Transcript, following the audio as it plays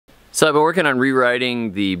So I've been working on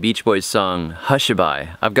rewriting the Beach Boys song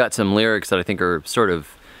Hushabye. I've got some lyrics that I think are sort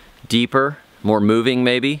of deeper, more moving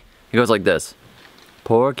maybe. It goes like this.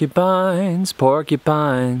 Porcupines,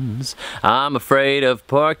 porcupines, I'm afraid of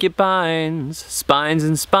porcupines. Spines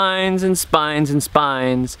and spines and spines and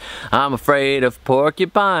spines, I'm afraid of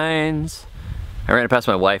porcupines. I ran it past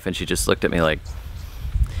my wife and she just looked at me like,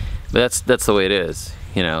 but that's the way it is,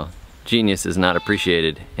 you know. Genius is not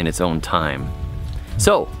appreciated in its own time.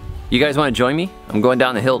 So, you guys want to join me? I'm going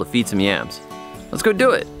down the hill to feed some yams. Let's go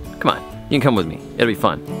do it. Come on, you can come with me. It'll be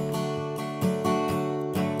fun.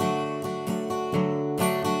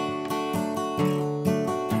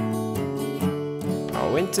 I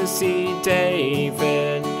went to see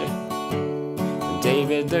David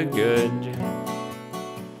the Good.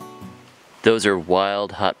 Those are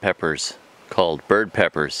wild hot peppers called bird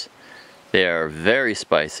peppers. They are very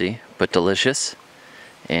spicy but delicious,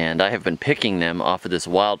 and I have been picking them off of this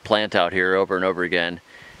wild plant out here over and over again,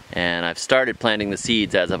 and I've started planting the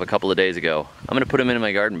seeds as of a couple of days ago. I'm going to put them into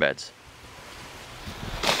my garden beds.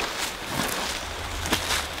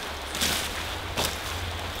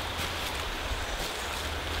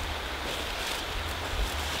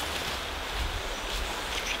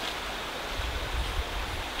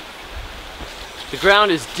 The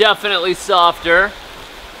ground is definitely softer,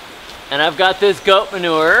 and I've got this goat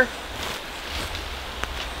manure,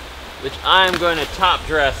 which I'm going to top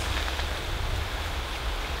dress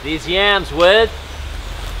these yams with.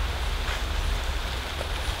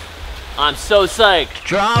 I'm so psyched.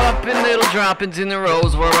 Dropping little droppings in the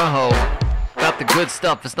rows where I hoe. Got the good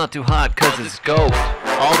stuff, it's not too hot cause it's goat.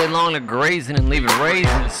 All day long they're grazing and leaving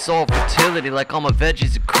raisins. Soil fertility like all my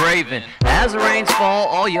veggies are craving. As the rains fall,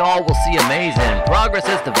 all y'all will see amazing. Progress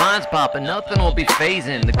as the vines popping, nothing will be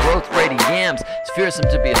phasing. The growth rate of yams is fearsome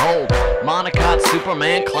to behold. Monocot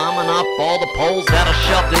Superman climbing up all the poles that are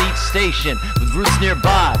shelved in each station. With roots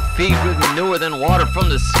nearby, feed with manure, then water from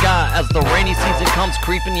the sky. As the rainy season comes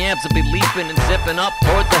creeping, yams will be leaping and zipping up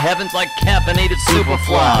toward the heavens like caffeinated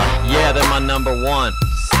superfly. Yeah, they're my number one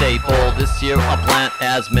staple. This year I'll plant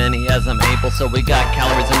as many as I'm able, so we got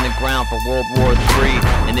calories in the ground for World War III.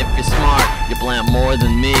 And if you're smart, you plant more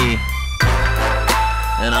than me,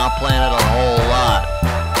 and I'll plant it a whole lot.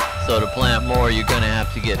 So to plant more, you're gonna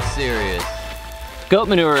have to get serious. Goat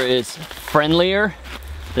manure is friendlier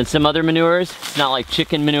than some other manures. It's not like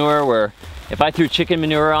chicken manure, where if I threw chicken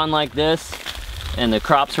manure on like this and the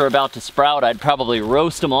crops were about to sprout, I'd probably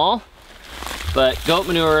roast them all. But goat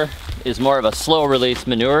manure is more of a slow release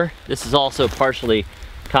manure. This is also partially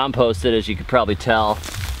composted, as you could probably tell.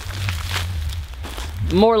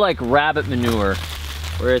 More like rabbit manure,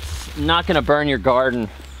 where it's not gonna burn your garden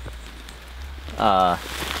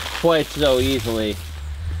quite so easily.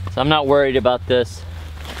 So I'm not worried about this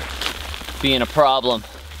being a problem.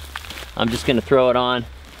 I'm just gonna throw it on,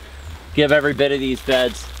 give every bit of these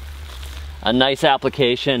beds a nice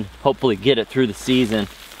application, hopefully get it through the season.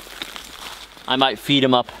 I might feed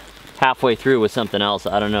them up halfway through with something else,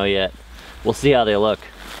 I don't know yet. We'll see how they look.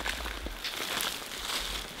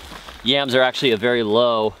 Yams are actually a very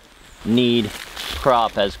low need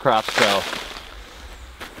crop as crops go.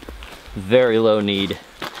 Very low need.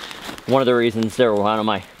 One of the reasons they're one of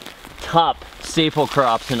my top staple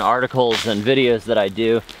crops in articles and videos that I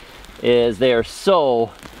do is they are so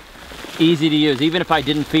easy to use. Even if I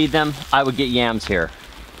didn't feed them, I would get yams here.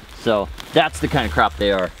 So that's the kind of crop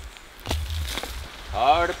they are.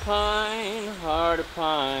 Heart of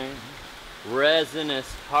pine,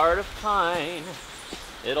 resinous heart of pine.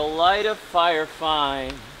 It'll light a fire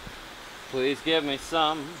fine. Please give me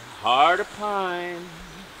some heart of pine.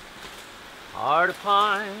 Heart of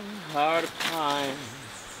pine,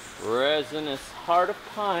 resinous heart of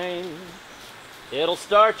pine. It'll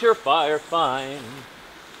start your fire fine.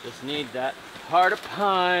 Just need that heart of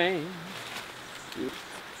pine.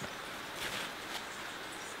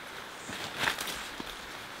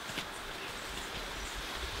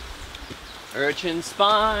 Urchin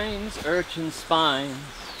spines,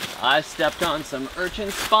 I stepped on some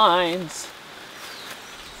urchin spines,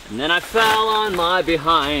 and then I fell on my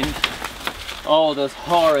behind. Oh, those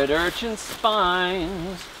horrid urchin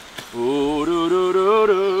spines. Ooh, doo, doo, doo,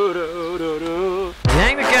 doo, doo, doo, doo.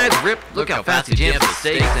 Dang, the guy's ripped. Look how fast he jams the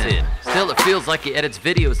stakes in. Still, it feels like he edits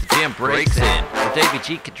videos the jam breaks in. Or Davey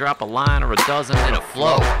G could drop a line or a dozen in a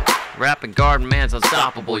flow. Rapping garden man's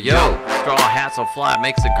unstoppable, yo. Straw hats so fly,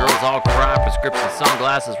 makes the girls all cry. Prescription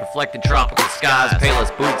sunglasses reflecting tropical skies. Payless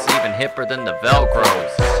boots even hipper than the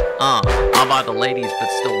Velcros. I'll buy the ladies but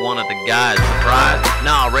still one of the guys. Surprise?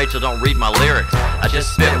 Nah, Rachel, don't read my lyrics. I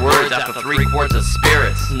just spit words after 3 quarts of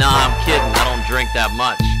spirits. Nah, I'm kidding, I don't drink that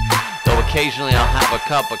much. Though occasionally I'll have a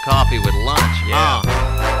cup of coffee with lunch, yeah.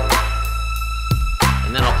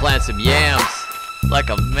 And then I'll plant some yams like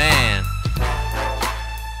a man.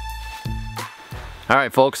 All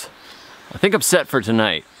right, folks, I think I'm set for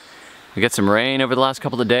tonight. We got some rain over the last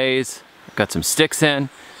couple of days. I've got some sticks in,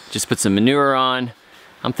 just put some manure on.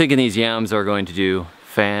 I'm thinking these yams are going to do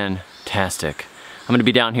fantastic. I'm gonna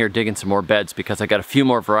be down here digging some more beds because I got a few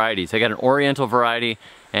more varieties. I got an oriental variety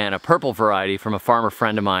and a purple variety from a farmer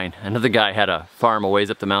friend of mine. Another guy had a farm a ways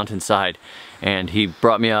up the mountainside, and he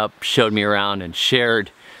brought me up, showed me around, and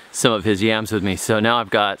shared some of his yams with me. So now I've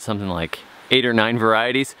got something like 8 or 9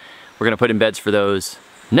 varieties. We're gonna put in beds for those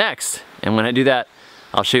next. And when I do that,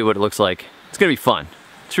 I'll show you what it looks like. It's gonna be fun.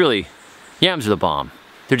 It's really, yams are the bomb.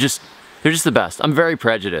 They're just the best. I'm very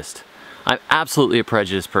prejudiced. I'm absolutely a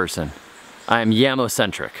prejudiced person. I am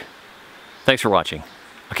yamocentric. Thanks for watching.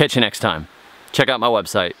 I'll catch you next time. Check out my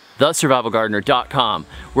website, thesurvivalgardener.com,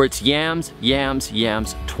 where it's yams, yams,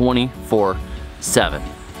 yams 24/7.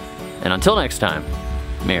 And until next time,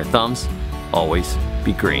 may your thumbs always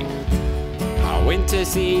be green. I went to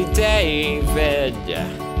see David.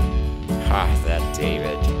 That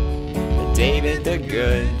David the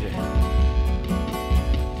good.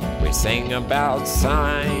 We sang about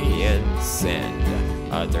science and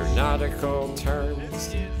other nautical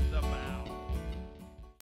terms.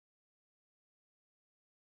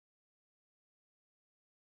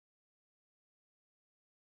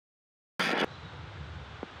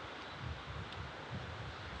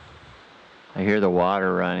 I hear the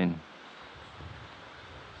water running.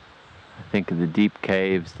 I think of the deep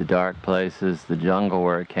caves, the dark places, the jungle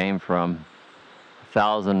where it came from.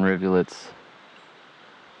 1,000 rivulets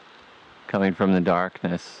coming from the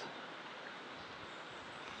darkness.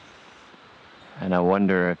 And I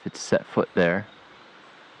wonder if it's set foot there.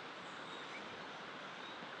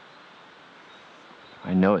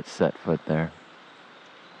 I know it's set foot there.